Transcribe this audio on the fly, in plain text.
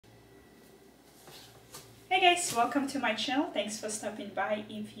Hey guys, welcome to my channel. Thanks for stopping by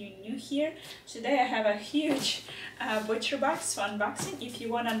if you're new here. Today I have a huge ButcherBox unboxing. If you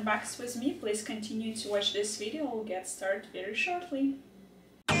want to unbox with me, please continue to watch this video. We'll get started very shortly.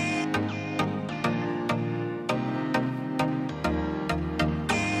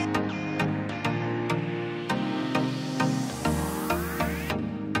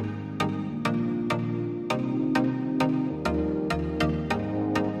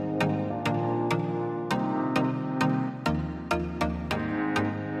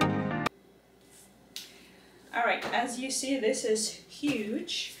 Alright, as you see, this is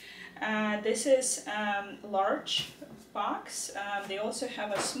huge. This is large box. They also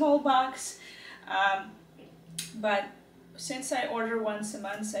have a small box, but since I order once a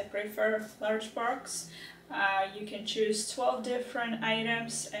month, I prefer large box. You can choose 12 different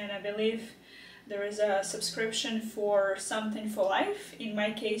items, and I believe there is a subscription for something for life. In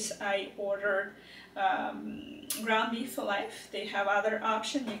my case, I ordered ground beef for life. They have other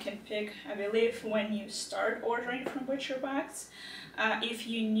options you can pick, I believe, when you start ordering from ButcherBox. If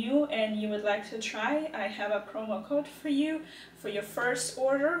you're new and you would like to try, I have a promo code for you for your first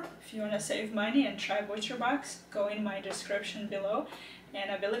order. If you want to save money and try ButcherBox, go in my description below,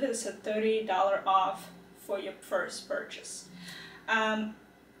 and I believe it's a $30 off for your first purchase.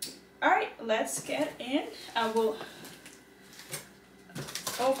 Alright, let's get in. I will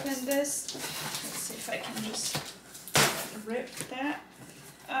open this. Let's see if I can just rip that.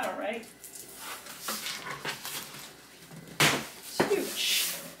 Alright. It's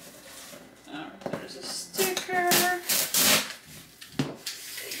huge. Alright, there's a sticker.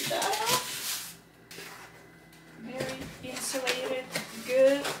 Take that off. Very insulated.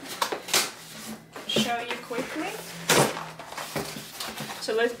 Good. Show you quickly.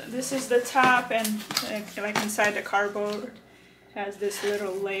 So this is the top, and like inside the cardboard has this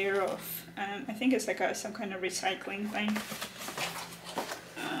little layer of, I think it's like some kind of recycling thing.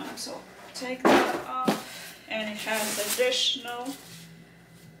 So take that off, and it has additional,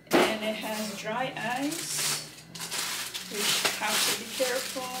 and it has dry ice, which you have to be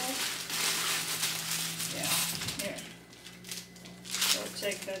careful. Yeah, here. So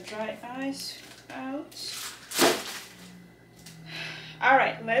take the dry ice out.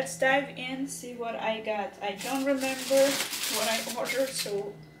 Alright, let's dive in, see what I got. I don't remember what I ordered,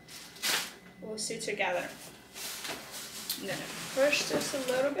 so we'll see together. I'm gonna push this a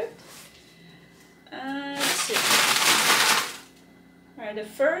little bit. Let's see. Alright, the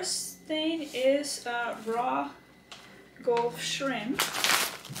first thing is raw Gulf shrimp.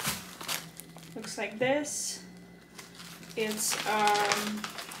 Looks like this. It's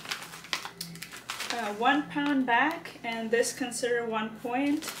 1 pound bag, and this considered 1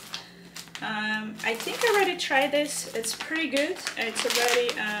 point. I think I already tried this. It's pretty good. It's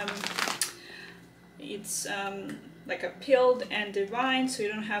already like a peeled and divine, so you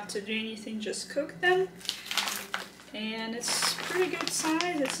don't have to do anything, just cook them. And it's pretty good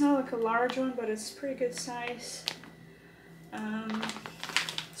size. It's not like a large one, but it's pretty good size.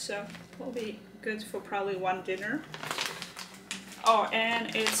 So will be good for probably one dinner. Oh,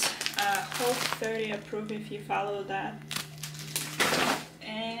 and it's Whole 30 approved if you follow that.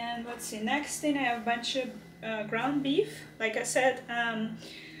 And let's see, next thing I have a bunch of ground beef. Like I said,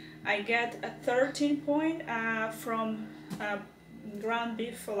 I get a 13 point from ground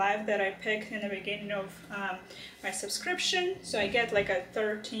beef for life that I picked in the beginning of my subscription. So I get like a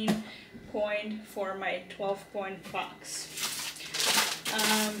 13 point for my 12 point box.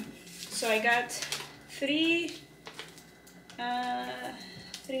 So I got three, I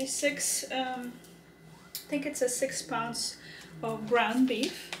think it's a 6 pounds of ground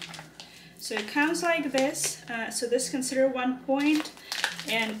beef. So it comes like this. So this is considered 1 point,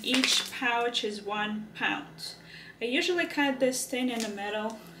 and each pouch is 1 pound. I usually cut this thing in the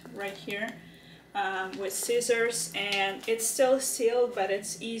middle right here with scissors, and it's still sealed, but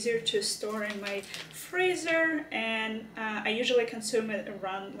it's easier to store in my freezer, and I usually consume it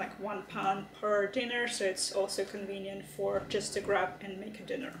around like 1 pound per dinner, so it's also convenient for just to grab and make a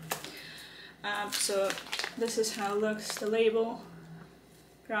dinner. So this is how it looks, the label.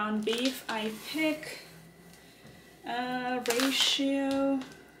 Ground beef, I pick ratio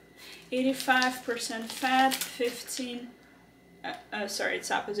 85% fat, 15 sorry, it's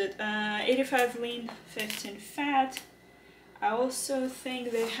opposite, 85 lean, 15 fat. I also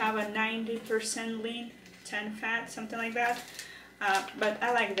think they have a 90% lean, 10 fat, something like that. But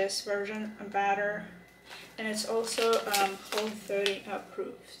I like this version better, and it's also Whole 30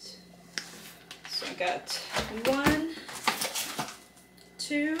 approved. So I got 1,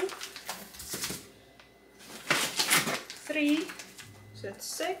 2, 3, so that's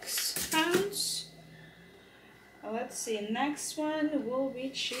 6 pounds. Let's see, next one will be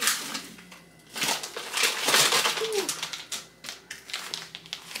chicken. Ooh.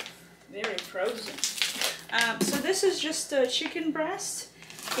 Very frozen. So this is just a chicken breast.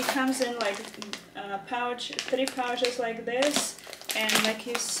 It comes in like pouch, 3 pouches like this, and like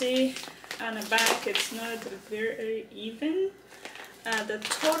you see on the back, it's not very even. The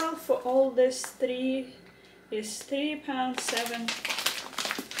total for all this 3 is 3 pounds 7.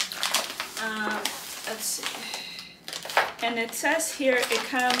 Let's see, and it says here it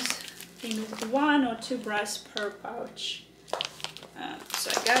comes in 1 or 2 breasts per pouch. So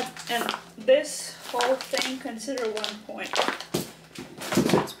I got, and this whole thing consider 1 point.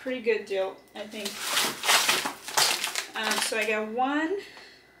 So it's a pretty good deal, I think. So I got 1,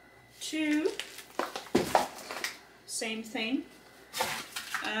 2, same thing,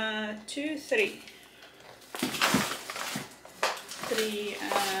 2, 3.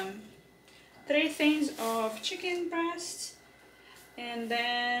 3 things of chicken breast, and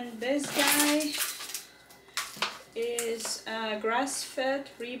then this guy is grass-fed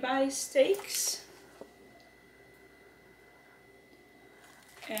ribeye steaks,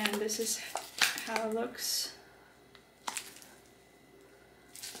 and this is how it looks.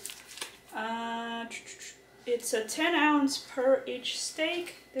 It's a 10 ounce per each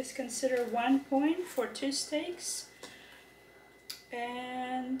steak. This consider 1 point for 2 steaks,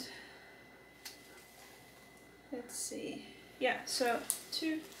 and let's see, yeah, so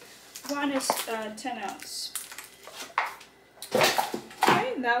 1 is 10 ounce.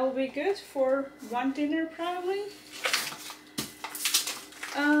 Okay, that will be good for 1 dinner probably.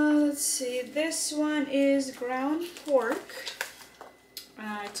 Let's see, this one is ground pork.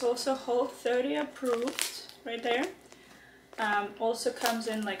 It's also Whole30 approved, right there. Also comes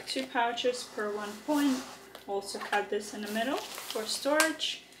in like 2 pouches per 1 point. Also cut this in the middle for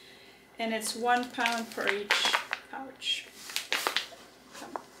storage, and it's 1 pound per each pouch.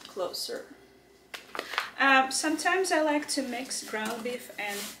 Come closer. Sometimes I like to mix ground beef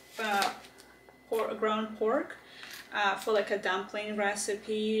and ground pork for like a dumpling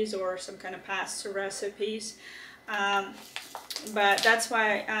recipes or some kind of pasta recipes. But that's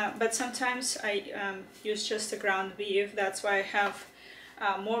why. But sometimes I use just the ground beef. That's why I have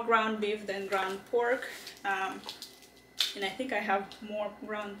more ground beef than ground pork. And I think I have more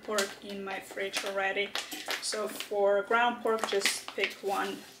ground pork in my fridge already. So for ground pork, just pick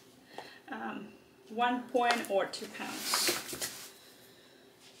 1 point or 2 pounds.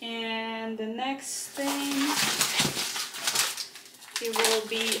 And the next thing, it will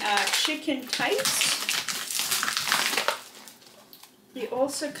be chicken tights. It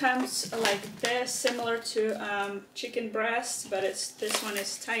also comes like this, similar to chicken breast, but this one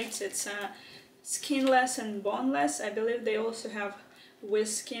is tight. It's skinless and boneless. I believe they also have with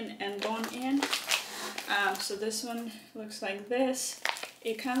skin and bone in. So this one looks like this.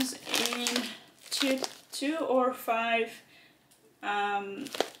 It comes in 2 or 5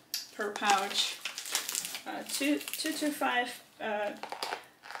 per pouch. 2 to 5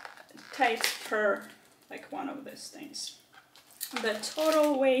 tights per like one of these things. The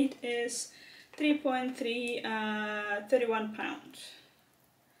total weight is 3.3, 31 pounds.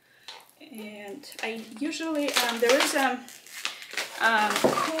 And I usually, there is a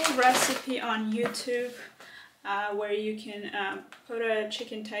cool recipe on YouTube where you can put a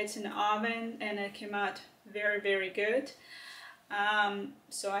chicken tights in the oven, and it came out very, very good.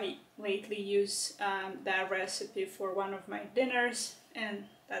 So I lately use that recipe for one of my dinners, and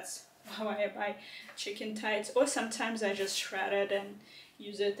that's how I buy chicken tights, or sometimes I just shred it and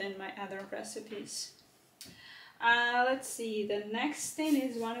use it in my other recipes. Let's see, the next thing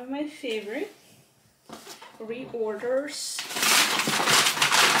is one of my favorite reorders.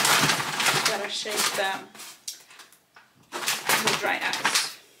 Gotta shake the dry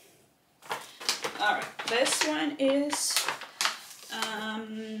ice. Alright, this one is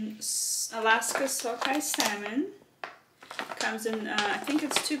Alaska sockeye salmon. Comes in, I think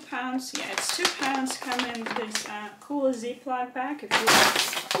it's 2 pounds. Yeah, it's 2 pounds. Come in this cool Ziploc bag. If you like,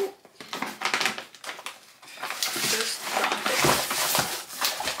 just drop it.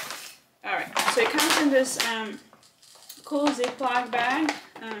 All right. So it comes in this cool Ziploc bag.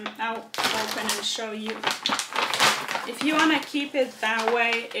 I'll open and show you. If you want to keep it that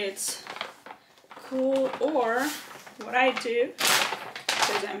way, it's cool. Or what I do,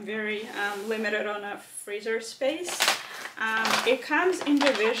 because I'm very limited on a freezer space. It comes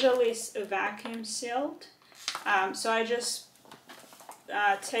individually vacuum sealed, so I just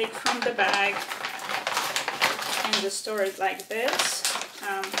take from the bag and just store it like this.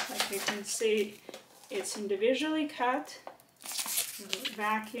 Like you can see, it's individually cut,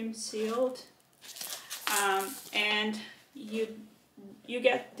 vacuum sealed. and you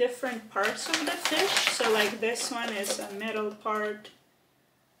get different parts of the fish. So like this one is a middle part.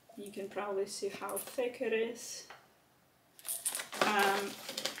 You can probably see how thick it is.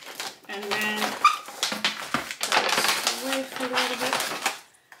 And then let's wait for a little bit.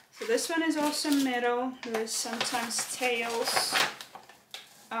 So this one is also middle. There is sometimes tails.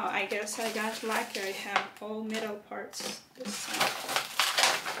 Oh, I guess I got lucky. I have all middle parts this time.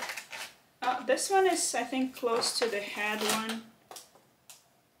 Oh, this one is, I think, close to the head one.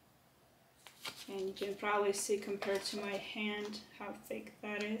 And you can probably see compared to my hand how thick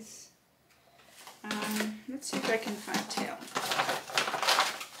that is. Let's see if I can find tail.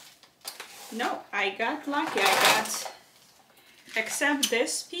 No, I got lucky. I got, except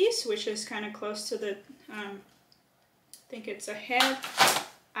this piece, which is kind of close to the, I think it's a head,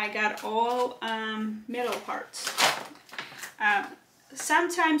 I got all middle parts.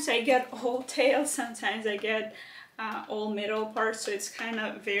 Sometimes I get all tail, sometimes I get all middle parts, so it's kind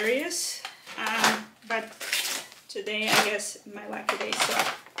of various. But today, I guess, my lucky day. So,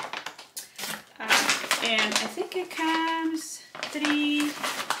 and I think it comes 3.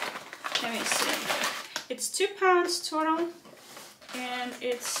 Let me see. It's 2 pounds total, and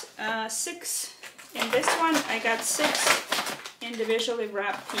it's 6. In this one, I got 6 individually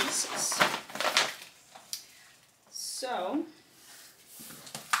wrapped pieces. So,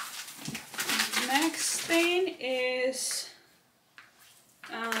 next thing is,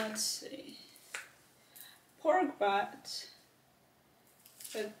 let's see, pork butt.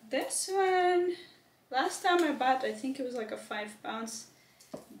 But this one, last time I bought, I think it was like a 5 pounds.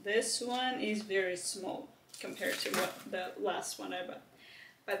 This one is very small compared to what the last one I bought.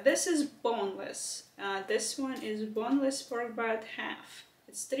 But this is boneless. This one is boneless pork butt half.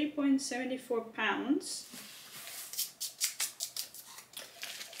 It's 3.74 pounds.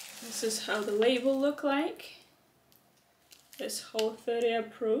 This is how the label look like. It's Whole30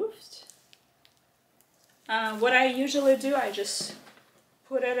 approved. What I usually do, I just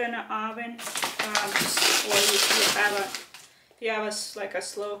put it in an oven, or if you have like a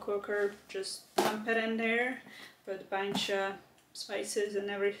slow cooker, just dump it in there, put a bunch of spices and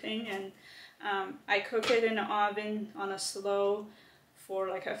everything, and I cook it in the oven on a slow for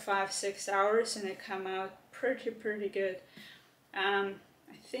like a 5-6 hours, and it come out pretty good. I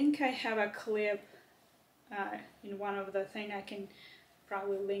think I have a clip in one of the thing. I can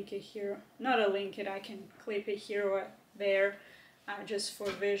probably link it here. Not a link it, I can clip it here or there, just for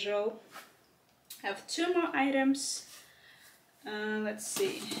visual. I have 2 more items. Let's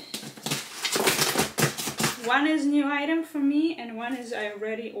see. One is new item for me, and one is I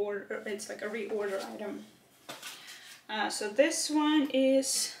already ordered. It's like a reorder item. So this one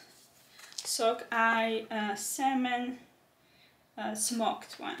is sockeye salmon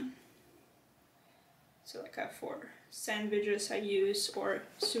smoked one. So like for sandwiches I use, or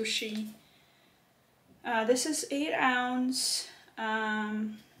sushi. This is 8 ounce.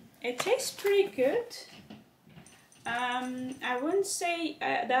 It tastes pretty good. I wouldn't say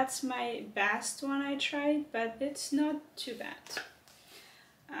that's my best one I tried, but it's not too bad.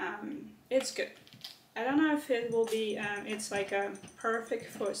 It's good. I don't know if it will be, it's like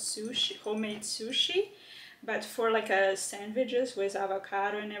perfect for sushi, homemade sushi, but for like sandwiches with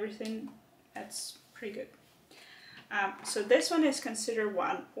avocado and everything, that's pretty good. So this one is considered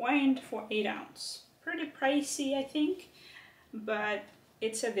 1 point for 8 ounce. Pretty pricey, I think, but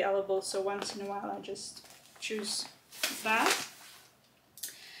it's available, so once in a while I just choose that.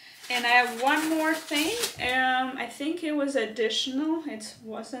 And I have one more thing. I think it was additional. It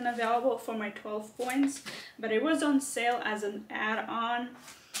wasn't available for my 12 points, but it was on sale as an add-on.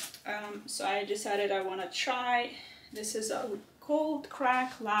 So I decided I want to try. This is a cold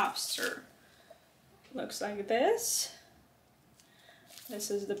cracked lobster. Looks like this. This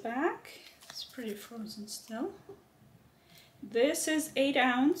is the back. It's pretty frozen still. This is 8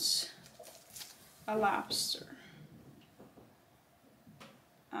 ounce, a lobster.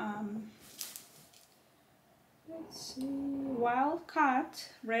 Let's see, wild caught,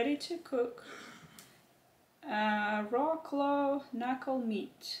 ready to cook, raw claw knuckle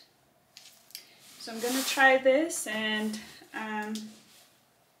meat. So I'm gonna try this and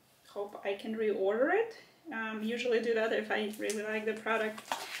hope I can reorder it. Usually do that if I really like the product,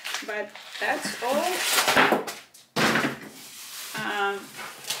 but that's all.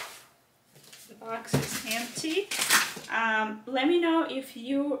 The box is empty. Let me know if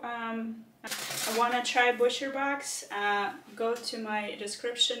you want to try ButcherBox. Go to my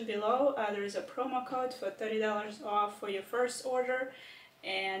description below. There is a promo code for $30 off for your first order.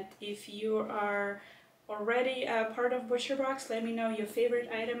 And if you are already part of ButcherBox, let me know your favorite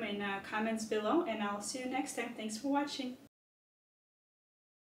item in comments below, and I'll see you next time. Thanks for watching.